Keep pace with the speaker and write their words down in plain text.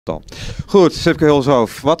Dan. Goed, Sipke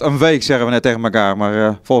Hulshoff. Wat een week zeggen we net tegen elkaar,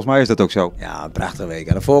 maar volgens mij is dat ook zo. Ja, een prachtige week.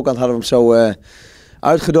 Aan de voorkant hadden we hem zo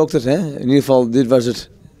uitgedokterd. Hè? In ieder geval, dit was het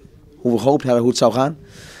hoe we gehoopt hadden hoe het zou gaan.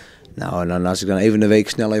 Nou, en dan, als ik dan even de week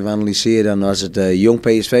snel even analyseer, dan was het jong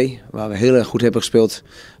PSV, waar we heel erg goed hebben gespeeld.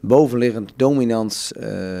 Bovenliggend, dominant.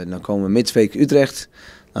 Dan komen we midweek Utrecht.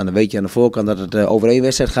 Nou, dan weet je aan de voorkant dat het over één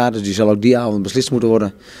wedstrijd gaat, dus die zal ook die avond beslist moeten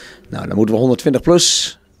worden. Nou, dan moeten we 120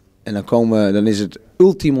 plus. En dan is het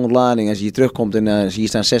ultieme ontlading als je hier terugkomt en hier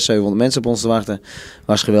staan 600-700 mensen op ons te wachten.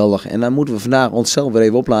 Was geweldig. En dan moeten we vandaag onszelf weer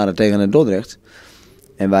even opladen tegen Dordrecht.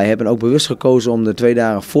 En wij hebben ook bewust gekozen om de 2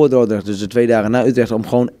 dagen voor Dordrecht, dus de 2 dagen na Utrecht, om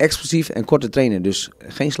gewoon explosief en kort te trainen. Dus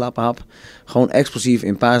geen slappe hap, gewoon explosief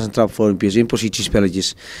in paas- en trapvormpjes, in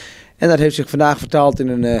positiespelletjes. En dat heeft zich vandaag vertaald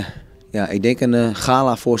in een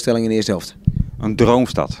gala voorstelling in de eerste helft. Een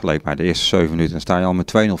droomstad, leek mij, de eerste 7 minuten. Dan sta je al met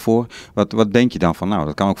 2-0 voor. Wat denk je dan van, nou,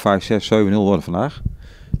 dat kan ook 5, 6, 7-0 worden vandaag?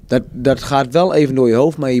 Dat gaat wel even door je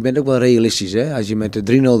hoofd, maar je bent ook wel realistisch. Hè? Als je met de 3-0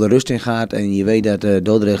 de rust in gaat en je weet dat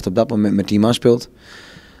Dordrecht op dat moment met 10 man speelt,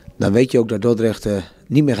 dan weet je ook dat Dordrecht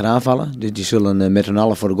niet meer gaat aanvallen. Dus die zullen met hun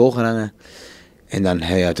allen voor de goal gaan hangen. En dan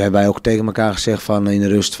hebben wij ook tegen elkaar gezegd van, in de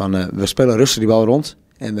rust van we spelen rustig die bal rond.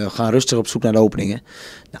 En we gaan rustig op zoek naar de openingen.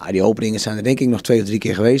 Nou, die openingen zijn er denk ik nog 2 of 3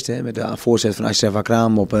 keer geweest. Hè, met de voorzet van Ashraf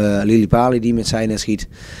Akram op Lili Pali die met zijn net schiet.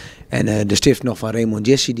 En de stift nog van Raymond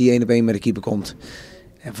Jesse die 1 op 1 met de keeper komt.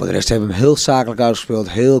 En voor de rest hebben we hem heel zakelijk uitgespeeld.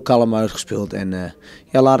 Heel kalm uitgespeeld. En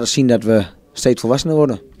laten zien dat we steeds volwassener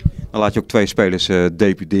worden. Dan laat je ook 2 spelers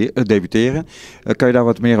debuteren. Kan je daar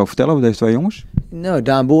wat meer over vertellen over deze 2 jongens? Nou,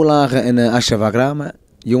 Daan Boerlagen en Ashraf Akram.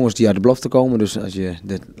 Jongens die uit de belofte komen, dus als je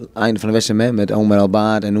het einde van de wedstrijd met Omer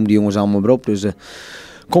Albaard en noem die jongens allemaal maar op. Dus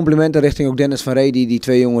complimenten richting ook Dennis van Rey, die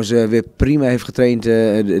 2 jongens weer prima heeft getraind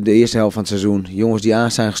de eerste helft van het seizoen. Jongens die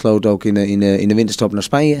aan zijn gesloten ook in de winterstop naar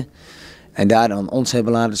Spanje. En daar dan ons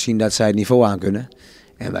hebben laten zien dat zij het niveau aan kunnen.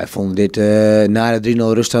 En wij vonden dit na de 3-0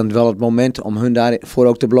 ruststand wel het moment om hun daarvoor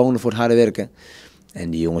ook te belonen voor het harde werken. En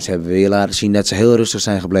die jongens hebben weer laten zien dat ze heel rustig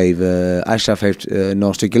zijn gebleven. Ashraf heeft nog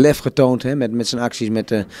een stukje lef getoond met zijn acties,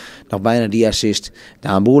 met nog bijna die assist.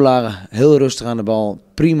 Daan Boerlagen heel rustig aan de bal,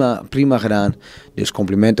 prima gedaan. Dus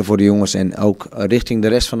complimenten voor de jongens en ook richting de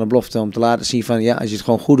rest van de belofte om te laten zien van ja, als je het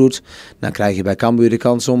gewoon goed doet, dan krijg je bij Cambuur de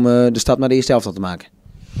kans om de stap naar de eerste helft te maken.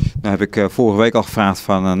 Nou heb ik vorige week al gevraagd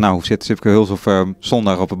van, hoe zit Sipke Hulshoff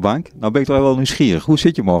zondag op de bank? Nou ben ik toch wel nieuwsgierig. Hoe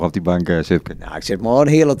zit je morgen op die bank, Sipke? Nou, ik zit morgen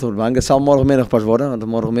heerlijk op de bank. Het zal morgenmiddag pas worden, want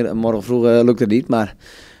morgen vroeg lukt het niet. Maar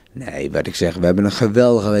nee, wat ik zeg, we hebben een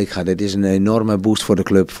geweldige week gehad. Dit is een enorme boost voor de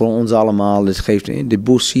club, voor ons allemaal. De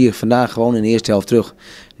boost zie je vandaag gewoon in de eerste helft terug.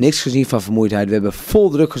 Niks gezien van vermoeidheid. We hebben vol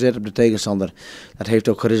druk gezet op de tegenstander. Dat heeft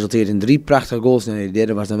ook geresulteerd in 3 prachtige goals. Nee, de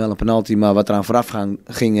derde was dan wel een penalty, maar wat eraan vooraf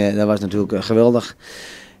ging, dat was natuurlijk geweldig.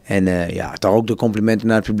 En toch ook de complimenten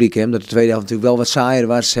naar het publiek. Hè, omdat de tweede helft natuurlijk wel wat saaier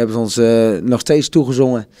was. Hebben ze ons nog steeds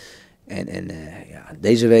toegezongen. En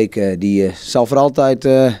deze week die zal voor altijd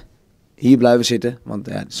hier blijven zitten. Want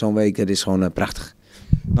zo'n week het is gewoon prachtig.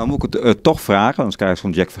 Nou moet ik het toch vragen, anders krijg je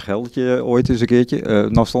zo'n Jack Vergeldertje ooit eens een keertje.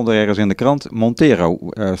 Nou stond er ergens in de krant, Montero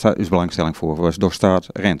is belangstelling voor Dorstaat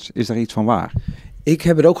Rens. Is daar iets van waar? Ik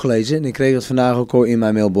heb het ook gelezen en ik kreeg het vandaag ook in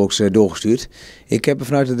mijn mailbox doorgestuurd. Ik heb er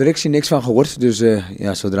vanuit de directie niks van gehoord, dus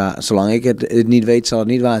zolang ik het niet weet zal het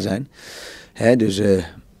niet waar zijn.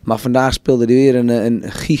 Maar vandaag speelde hij weer een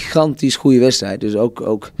gigantisch goede wedstrijd. Dus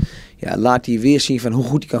ook laat hij weer zien van hoe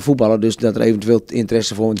goed hij kan voetballen. Dus dat er eventueel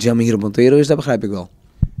interesse voor Jamir Montero is, dat begrijp ik wel.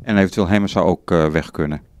 En eventueel Hemmers zou ook weg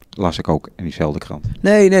kunnen. Las ik ook in diezelfde krant.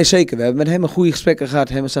 Nee, zeker. We hebben met hem een goede gesprekken gehad.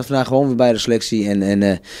 Hem staat vandaag gewoon weer bij de selectie.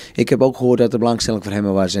 En ik heb ook gehoord dat er belangstelling voor hem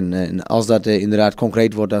was. En als dat inderdaad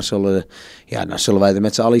concreet wordt, dan zullen wij er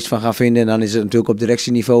met z'n allen iets van gaan vinden. En dan is het natuurlijk op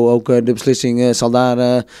directieniveau ook de beslissing zal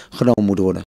daar genomen moeten worden.